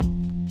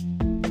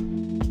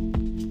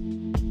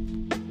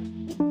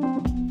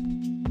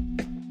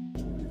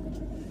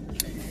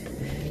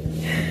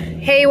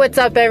Hey, what's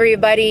up,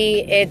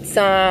 everybody? It's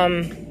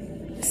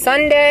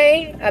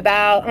Sunday,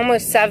 about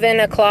almost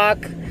 7 o'clock.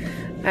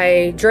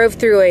 I drove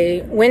through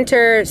a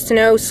winter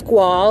snow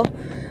squall.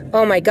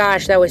 Oh my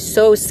gosh, that was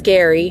so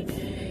scary.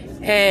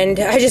 And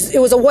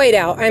it was a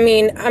whiteout. I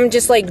mean, I'm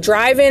just like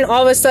driving,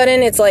 all of a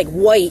sudden it's like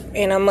white,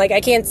 and I'm like, I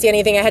can't see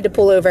anything. I had to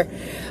pull over.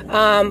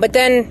 But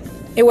then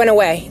it went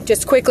away.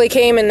 Just quickly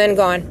came and then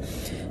gone.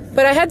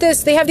 But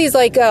they have these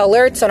like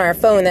alerts on our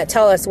phone that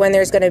tell us when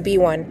there's going to be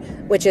one,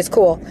 which is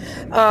cool.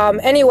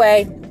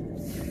 Anyway,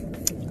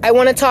 I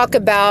want to talk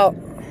about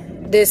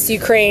this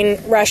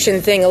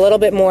Ukraine-Russian thing a little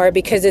bit more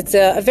because it's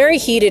a very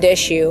heated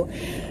issue.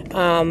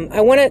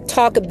 I want to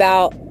talk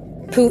about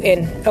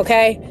Putin,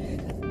 okay?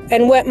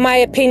 And what my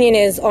opinion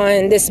is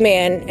on this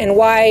man and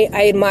why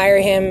I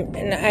admire him.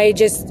 And I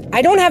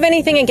don't have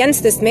anything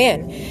against this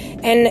man.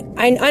 And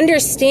I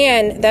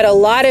understand that a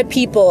lot of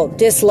people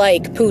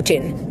dislike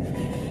Putin.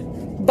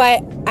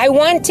 But I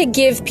want to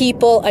give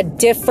people a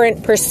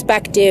different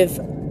perspective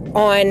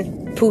on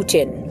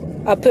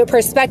Putin, a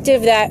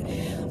perspective that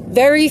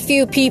very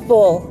few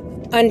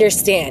people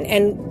understand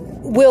and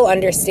will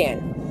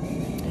understand.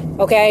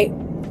 Okay?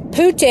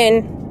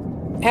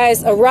 Putin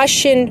has a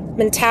Russian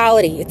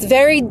mentality. It's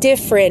very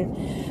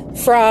different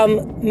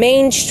from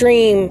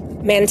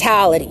mainstream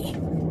mentality.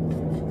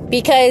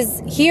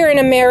 Because here in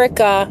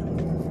America,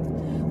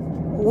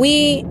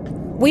 we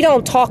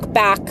don't talk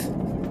back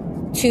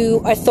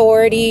to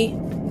authority,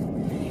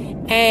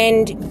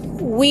 and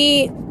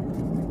we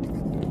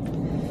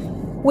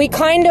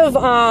kind of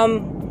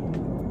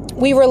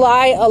we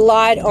rely a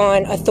lot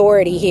on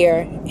authority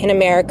here in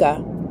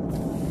America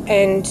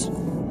and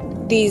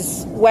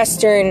these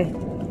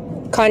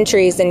Western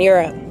countries in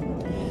Europe.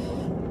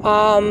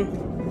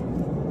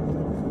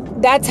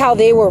 That's how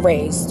they were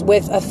raised,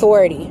 with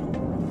authority.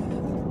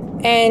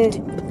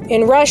 And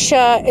in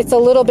Russia, it's a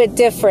little bit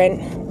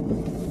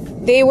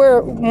different. They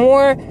were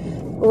more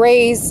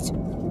raised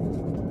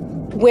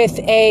with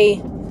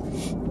I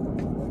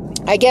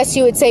guess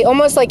you would say,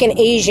 almost like an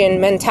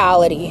Asian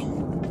mentality,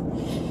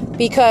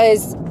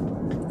 because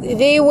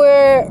they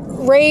were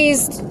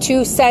raised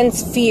to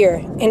sense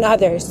fear in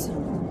others.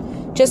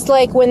 Just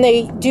like when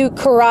they do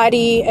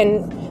karate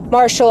and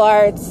martial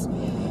arts,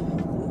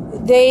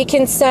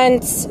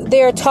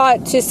 they're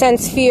taught to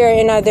sense fear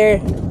in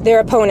their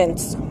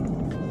opponents.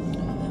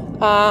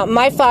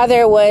 My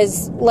father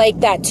was like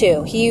that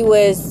too. He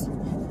was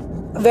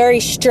very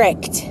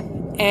strict,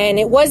 and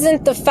it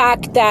wasn't the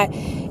fact that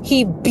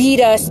he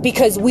beat us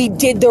because we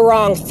did the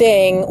wrong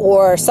thing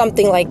or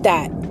something like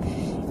that.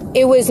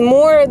 It was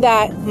more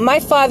that my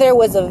father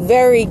was a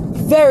very,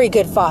 very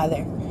good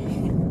father,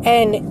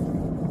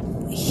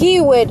 and he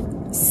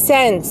would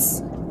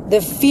sense the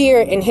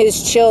fear in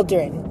his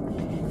children.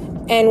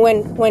 And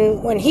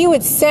when he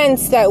would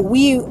sense that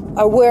we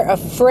were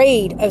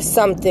afraid of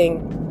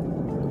something,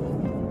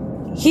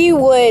 he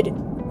would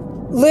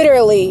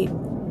literally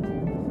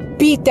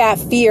beat that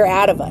fear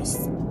out of us,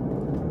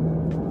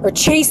 or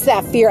chase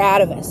that fear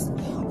out of us,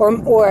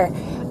 or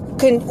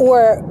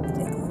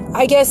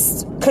I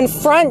guess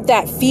confront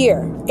that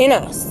fear in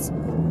us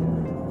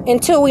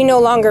until we no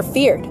longer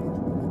feared.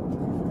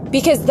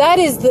 Because that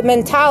is the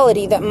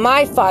mentality that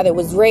my father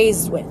was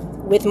raised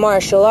with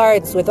martial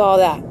arts, with all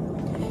that.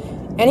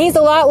 And he's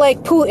a lot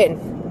like Putin.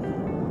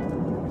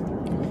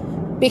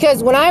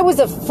 Because when I was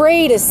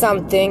afraid of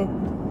something,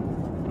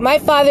 my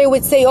father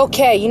would say,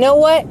 okay, you know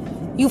what?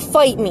 You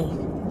fight me.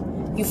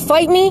 You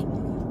fight me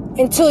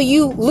until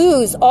you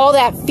lose all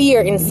that fear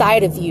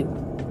inside of you.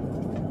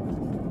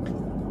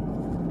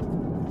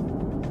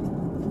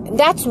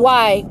 That's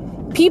why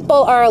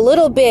people are a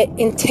little bit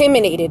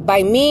intimidated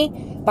by me,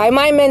 by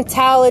my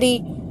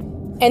mentality,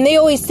 and they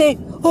always say,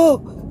 "Oh,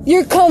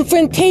 you're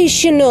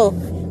confrontational.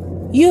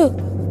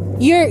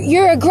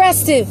 You're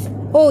aggressive.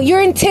 Oh,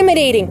 you're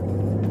intimidating."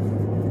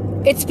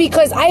 It's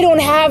because I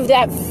don't have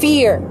that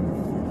fear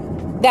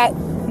that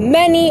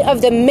many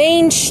of the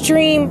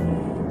mainstream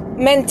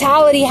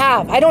mentality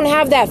have. I don't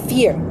have that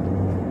fear.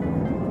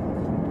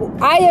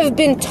 I have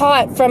been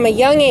taught from a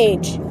young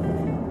age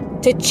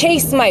to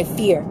chase my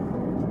fear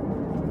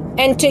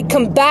and to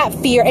combat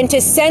fear and to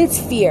sense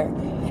fear.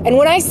 And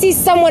when I see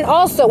someone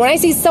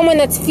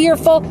that's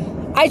fearful,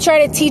 I try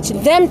to teach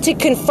them to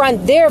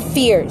confront their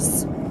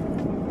fears.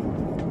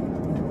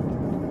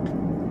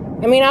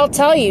 I mean, I'll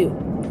tell you,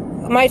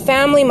 my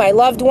family, my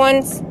loved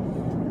ones,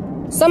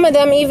 some of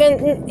them,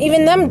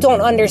 even them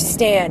don't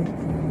understand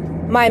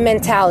my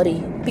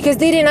mentality because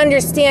they didn't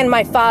understand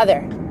my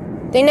father.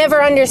 They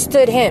never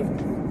understood him.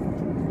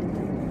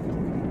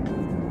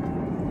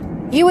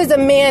 He was a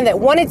man that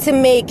wanted to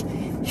make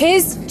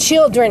his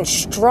children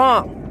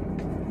strong.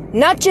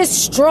 Not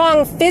just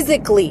strong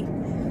physically,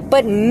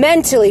 but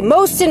mentally.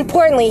 Most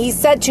importantly, he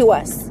said to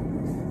us,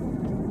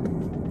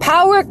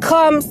 power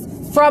comes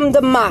from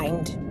the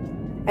mind.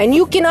 And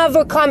you can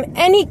overcome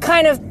any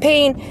kind of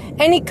pain,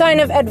 any kind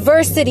of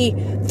adversity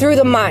through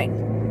the mind.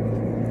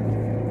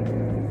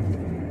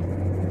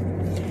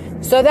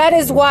 So that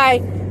is why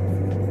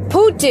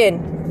Putin,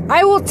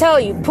 I will tell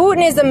you,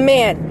 Putin is a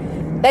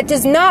man that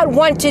does not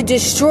want to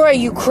destroy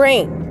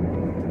Ukraine.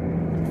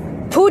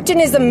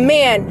 Putin is a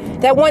man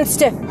that wants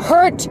to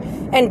hurt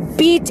and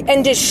beat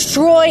and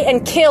destroy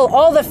and kill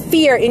all the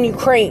fear in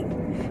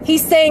Ukraine.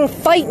 He's saying,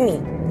 fight me,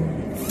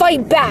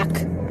 fight back.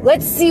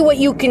 Let's see what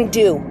you can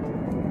do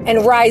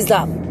and rise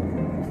up.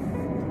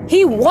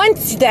 He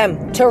wants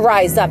them to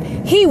rise up.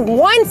 He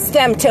wants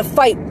them to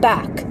fight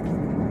back.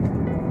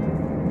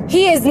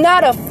 He is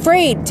not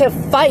afraid to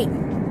fight.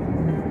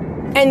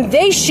 And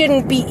they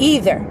shouldn't be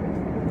either.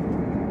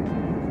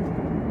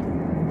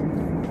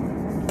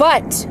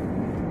 But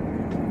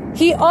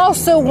he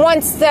also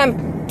wants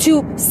them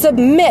to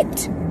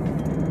submit,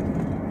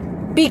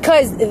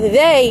 because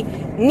they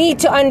need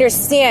to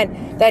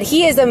understand that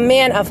he is a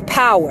man of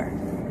power.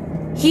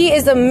 He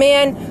is a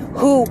man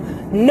who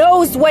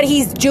knows what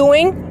he's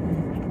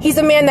doing. He's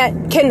a man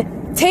that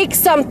can take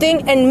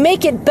something and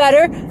make it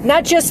better,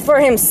 not just for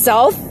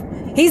himself.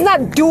 He's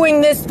not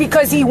doing this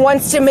because he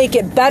wants to make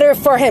it better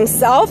for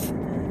himself.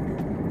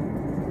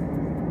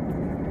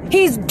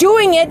 He's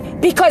doing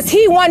it because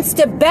he wants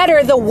to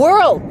better the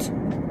world.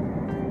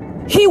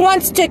 He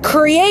wants to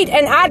create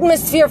an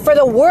atmosphere for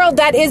the world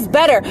that is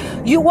better.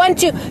 You want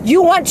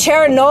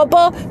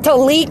Chernobyl to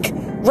leak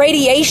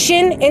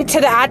radiation into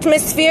the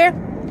atmosphere?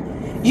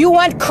 You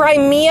want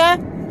Crimea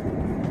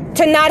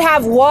to not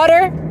have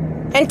water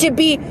and to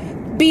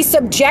be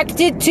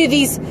subjected to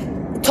these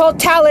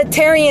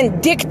totalitarian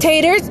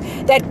dictators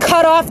that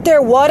cut off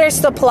their water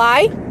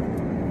supply?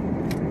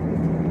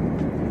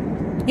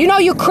 You know,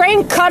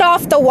 Ukraine cut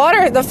off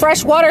the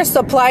fresh water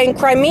supply in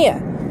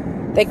Crimea.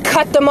 They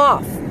cut them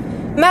off.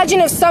 Imagine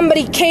if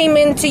somebody came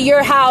into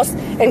your house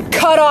and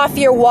cut off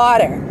your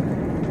water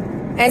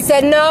and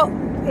said, no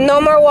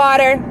more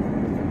water,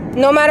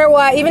 no matter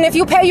what. Even if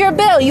you pay your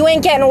bill, you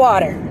ain't getting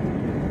water.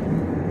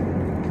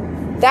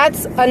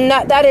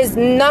 That is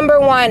number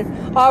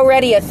one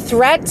already a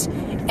threat,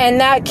 and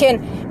that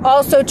can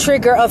also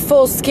trigger a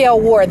full-scale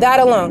war, that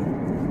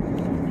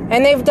alone.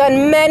 And they've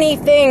done many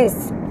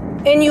things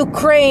in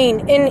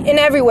Ukraine, in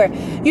everywhere.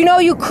 You know,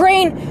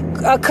 Ukraine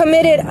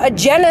committed a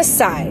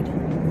genocide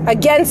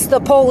against the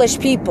Polish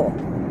people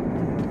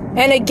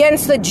and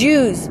against the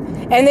Jews.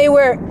 And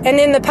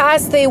in the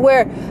past they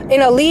were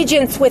in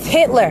allegiance with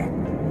Hitler.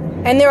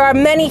 And there are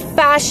many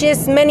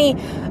fascists, many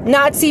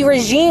Nazi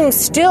regimes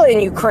still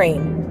in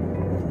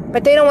Ukraine.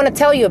 But they don't want to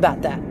tell you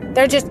about that.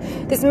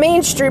 This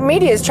mainstream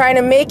media is trying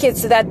to make it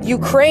so that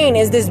Ukraine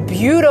is this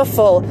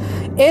beautiful,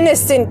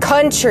 innocent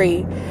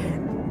country,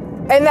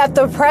 and that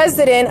the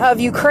president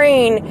of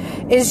Ukraine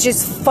is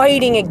just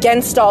fighting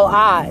against all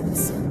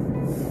odds.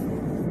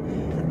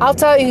 I'll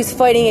tell you who's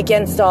fighting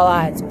against all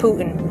odds: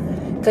 Putin.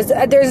 Because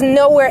there's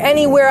nowhere,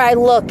 anywhere I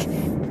look,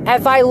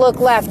 if I look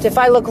left, if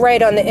I look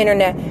right on the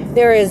internet,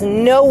 there is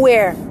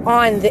nowhere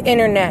on the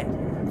internet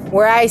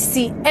where I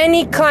see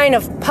any kind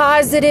of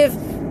positive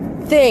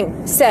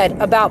thing said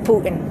about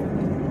Putin.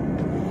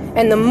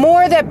 And the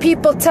more that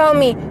people tell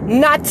me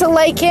not to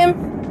like him,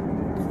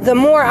 the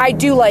more I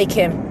do like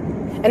him.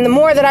 And the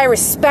more that I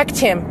respect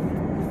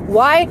him.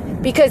 Why?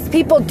 Because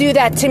people do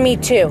that to me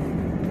too.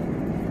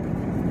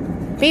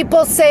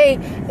 People say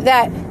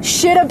that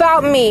shit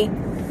about me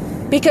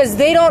because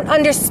they don't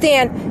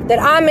understand that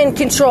I'm in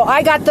control.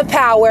 I got the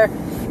power,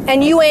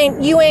 and you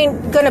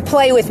ain't gonna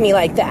play with me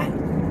like that.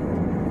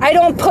 I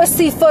don't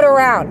pussyfoot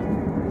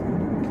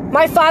around.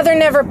 My father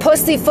never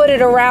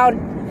pussyfooted around,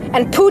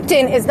 and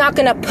Putin is not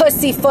gonna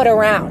pussyfoot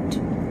around.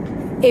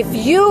 If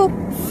you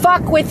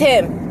fuck with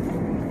him,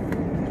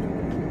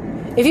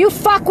 if you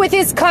fuck with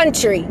his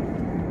country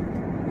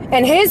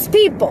and his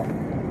people,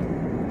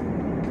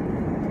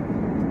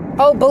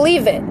 oh,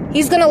 believe it,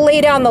 he's gonna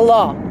lay down the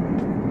law.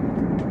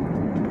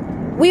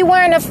 We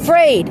weren't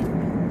afraid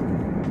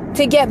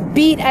to get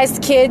beat as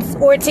kids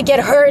or to get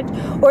hurt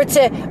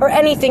or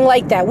anything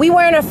like that. We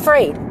weren't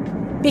afraid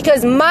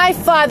because my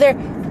father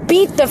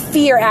beat the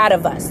fear out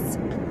of us.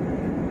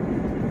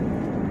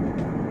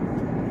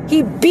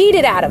 He beat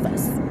it out of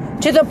us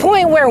to the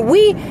point where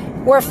we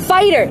were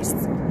fighters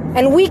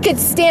and we could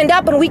stand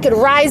up and we could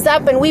rise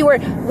up and we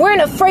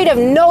weren't afraid of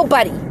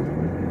nobody.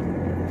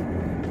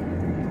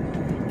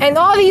 And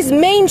all these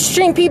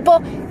mainstream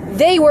people,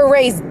 they were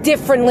raised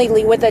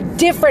differently with a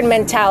different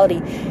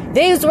mentality.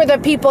 These were the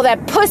people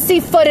that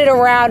pussyfooted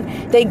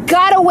around. They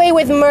got away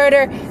with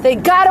murder. They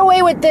got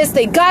away with this.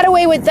 They got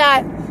away with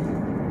that.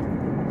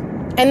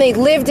 And they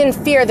lived in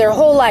fear their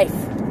whole life.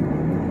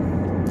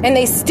 And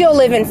they still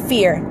live in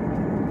fear.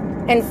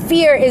 And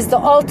fear is the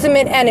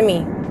ultimate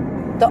enemy.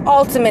 The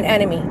ultimate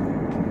enemy.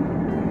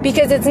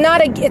 Because it's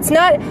not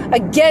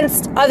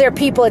against other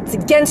people. It's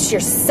against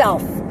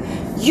yourself.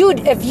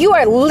 If you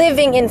are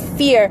living in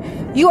fear,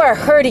 you are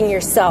hurting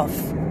yourself.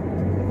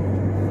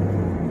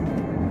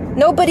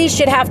 Nobody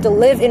should have to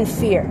live in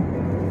fear.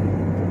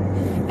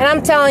 And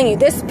I'm telling you,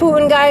 this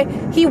Putin guy,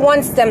 he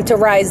wants them to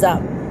rise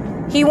up.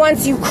 He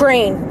wants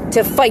Ukraine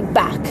to fight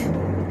back.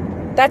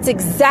 That's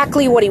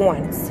exactly what he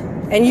wants.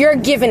 And you're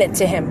giving it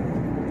to him.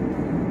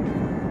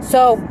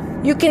 So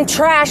you can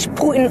trash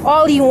Putin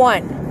all you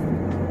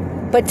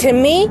want. But to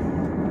me,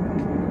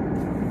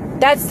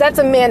 That's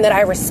a man that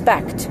I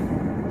respect.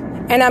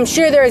 And I'm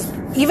sure there's,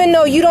 even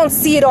though you don't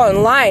see it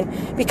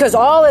online, because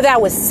all of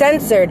that was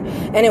censored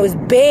and it was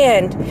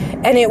banned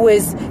and it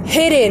was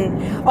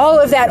hidden, all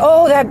of that,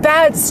 that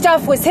bad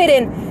stuff was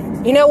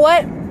hidden. You know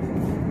what?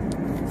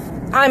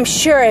 I'm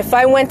sure if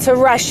I went to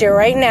Russia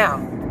right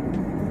now,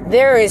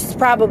 there is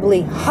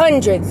probably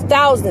hundreds,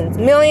 thousands,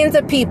 millions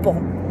of people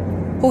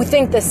who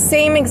think the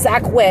same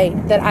exact way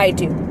that I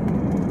do.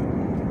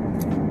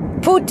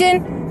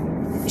 Putin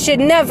should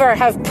never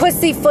have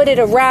pussyfooted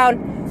around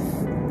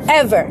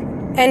ever.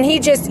 And he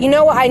just, you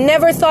know what, I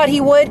never thought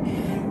he would.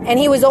 And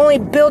he was only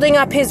building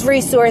up his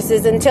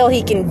resources until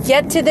he can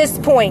get to this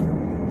point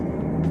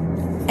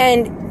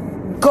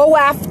and go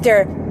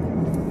after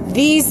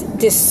these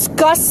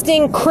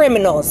disgusting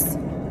criminals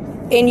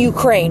in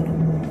Ukraine.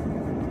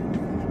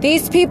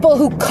 These people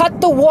who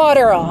cut the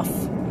water off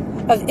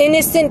of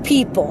innocent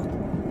people.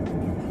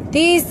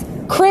 These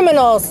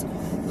criminals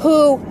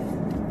who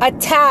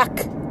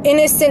attack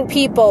innocent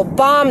people,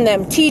 bomb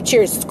them,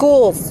 teachers,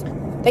 schools,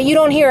 that you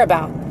don't hear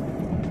about.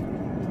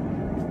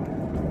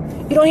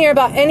 You don't hear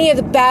about any of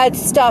the bad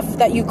stuff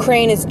that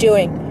Ukraine is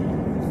doing.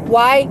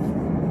 Why?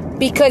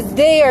 Because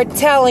they are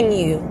telling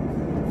you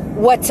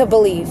what to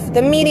believe.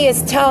 The media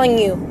is telling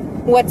you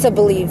what to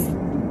believe.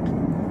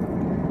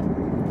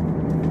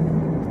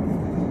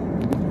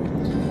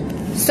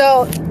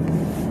 So,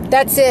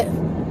 that's it.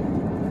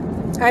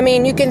 I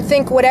mean, you can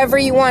think whatever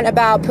you want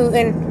about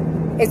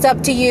Putin. It's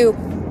up to you.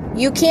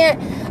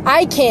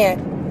 I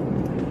can't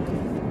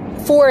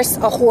force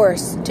a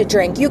horse to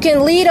drink. You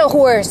can lead a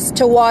horse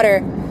to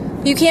water.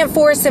 You can't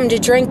force him to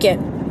drink it.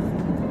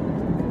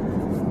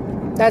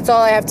 That's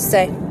all I have to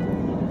say.